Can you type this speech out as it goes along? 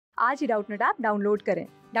आज ही Doubtnut app download करें।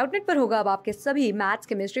 Doubtnut पर होगा अब आपके सभी मैथ्स,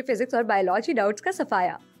 केमिस्ट्री, फिजिक्स और बायोलॉजी डाउट्स का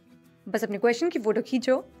सफाया। बस अपने क्वेश्चन की फोटो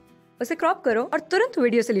खींचो, उसे क्रॉप करो और तुरंत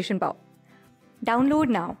वीडियो सोल्यूशन पाओ। Download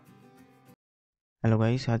now. हेलो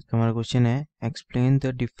गाइस, आज का हमारा क्वेश्चन है explain the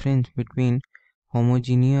difference between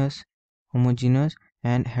homogeneous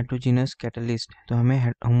and heterogeneous catalyst. तो हमें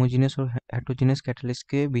होमोजीनियस और हेटेरोजेनस कैटलिस्ट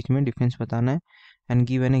के बीच में डिफरेंस बताना है and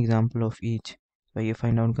give an example of each. तो ये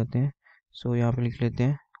फाइंड आउट करते हैं। सो यहाँ पे लिख लेते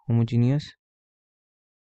हैं होमोजीनियस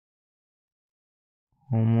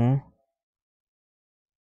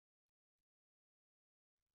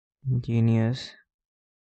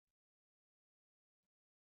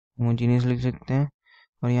होमोजीनियस लिख सकते हैं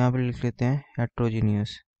और यहाँ पे लिख लेते हैं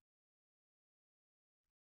हेटेरोजीनियस।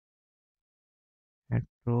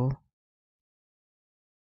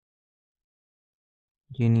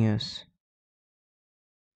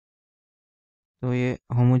 तो ये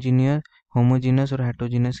होमोजीनियस और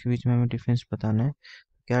हेटेरोजीनियस के बीच में हमें डिफरेंस बताना है।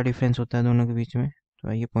 क्या डिफरेंस होता है दोनों के बीच में, तो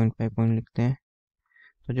आइए पॉइंट बाय पॉइंट लिखते हैं।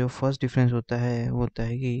 तो जो फर्स्ट डिफरेंस होता है वो होता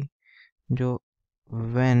है कि जो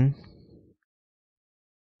when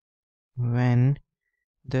when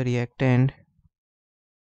the reactant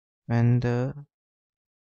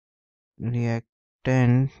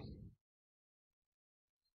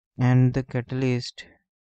and the catalyst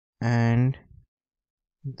and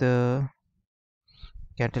the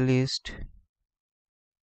catalyst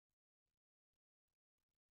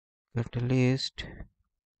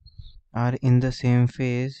are in the same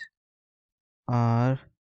phase are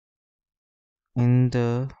in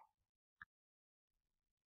the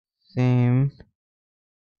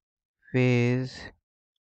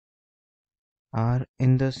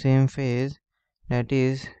same phase that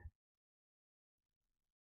is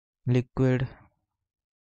liquid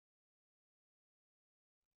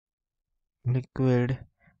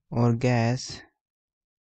or gas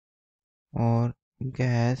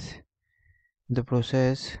the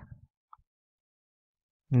process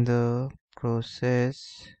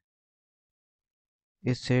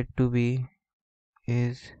is said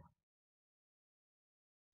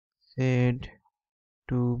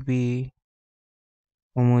to be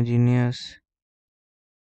homogeneous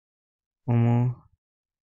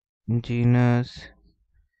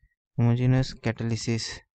catalysis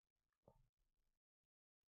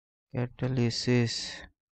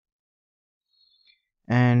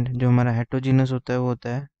and जो हमारा heterogeneous होता है वो होता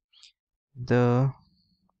है the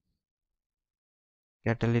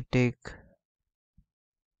catalytic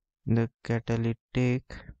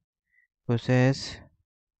process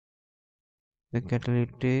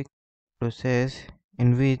in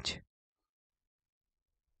which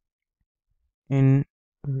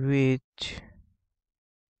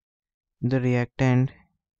the reactant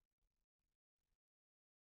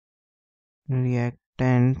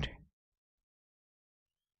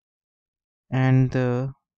and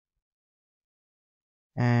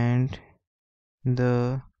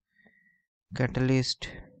the catalyst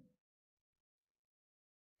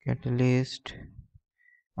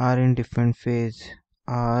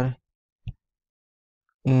are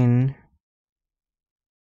in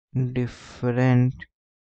different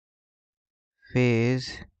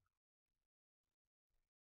phase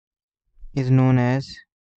is known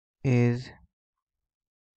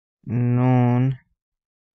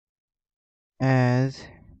as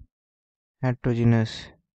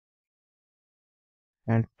heterogeneous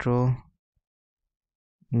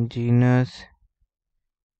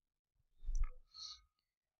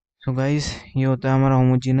so guys, ये होता है हमारा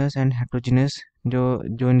होमोजीनियस एंड हेटेरोजीनियस।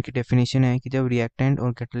 जो इनकी डेफिनेशन है कि जब रिएक्टेंट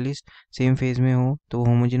और कैटलिस्ट सेम फेज में हो तो वो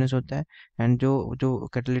होमोजीनियस होता है, एंड जो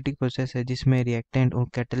कैटालिटिक प्रोसेस है जिसमें रिएक्टेंट और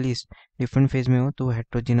कैटलिस्ट डिफरेंट फेज में हो तो वो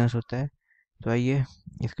हेटेरोजीनियस होता है। तो आइए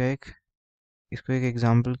इसको एक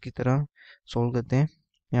एग्जांपल की तरह सॉल्व करते हैं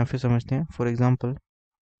या फिर समझते हैं। For example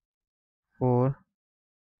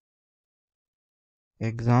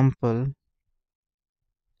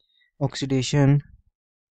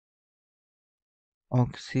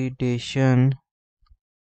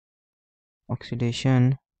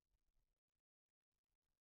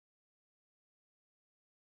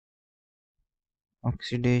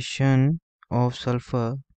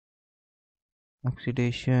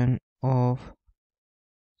oxidation of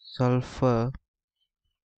sulfur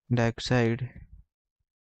dioxide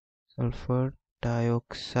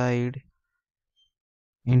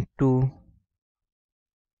into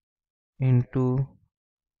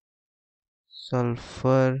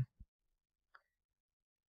sulfur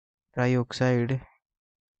trioxide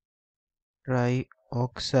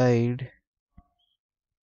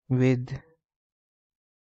with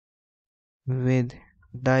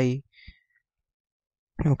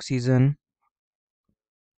oxygen,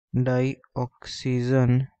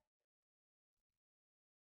 dioxygen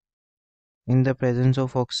in the presence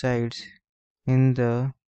of oxides, in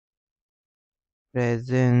the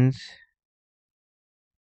presence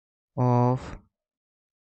of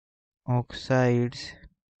oxides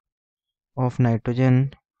of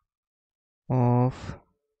nitrogen, of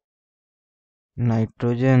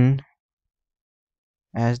nitrogen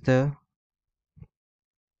as the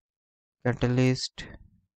catalyst,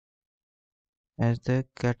 as the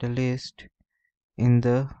catalyst in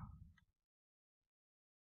the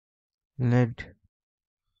lead.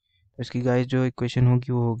 इसकी guys जो equation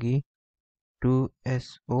होगी वो होगी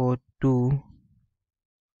 2SO2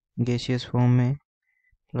 gaseous form में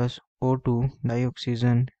plus O2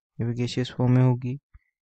 dioxygen, ये भी gaseous form में होगी,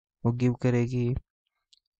 वो गिव करेगी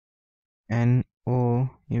NO,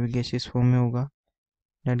 ये भी गैसियस फॉर्म में होगा,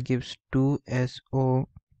 दैट गिव्स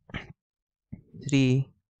 2SO3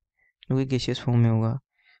 जो कि गैसियस फॉर्म में होगा।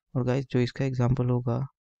 और गाइस जो इसका एग्जांपल होगा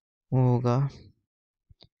वो होगा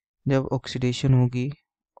जब ऑक्सीडेशन होगी,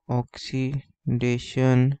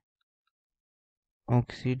 oxidation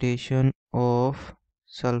oxidation of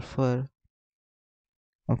sulphur,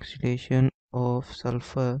 oxidation of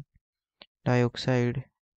sulphur dioxide,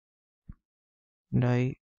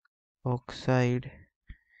 dioxide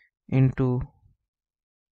into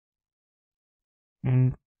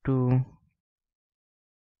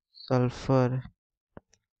sulfur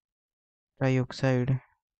trioxide,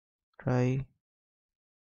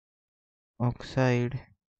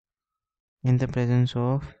 in the presence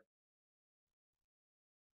of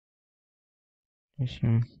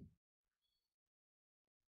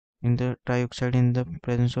in the trioxide in the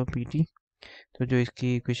presence of Pt। तो जो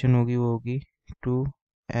इसकी इक्वेशन होगी वो होगी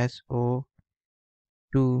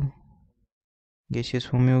 2SO2 गैसियस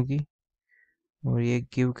फॉर्म में होगी और ये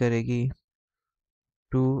गिव करेगी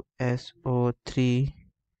 2SO3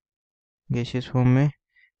 गैसियस फॉर्म में,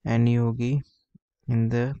 एंड ये होगी in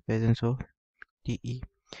the presence of Te।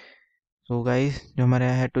 So guys जो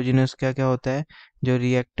हमारा हेटेरोजेनस क्या क्या होता है, जो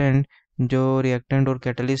रिएक्टेंट और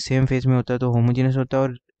कैटलिस्ट सेम फेज में होता है तो होमोजेनस होता है,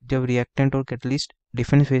 और जब रिएक्टेंट और कैटलिस्ट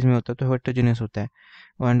डिफरेंट फेज में होता है तो हेटेरोजेनस होता है।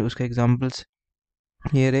 एंड उसका एग्जांपल्स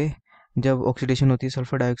ये रहे, जब ऑक्सीडेशन होती है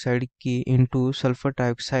सल्फर डाइऑक्साइड की into sulphur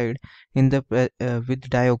trioxide in the with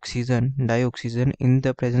dioxygen in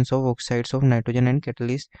the presence of oxides of nitrogen and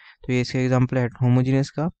catalyst. तो ये इसका एग्जांपल है होमोजेनस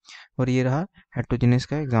का, और ये रहा हेटेरोजेनस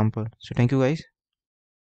का example. So thank you guys.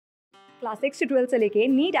 Class 6 से 12 से लेके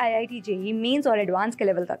नीट, IIT, JEE मेंस और एडवांस के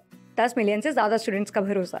लेवल तक 10 मिलियन से ज़्यादा स्टूडेंट्स का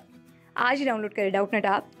भरोसा। आज ही डाउनलोड करें डाउटनेट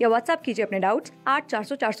ऐप या व्हाट्सएप कीजिए अपने डाउट्स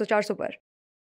 8400 400 400 पर।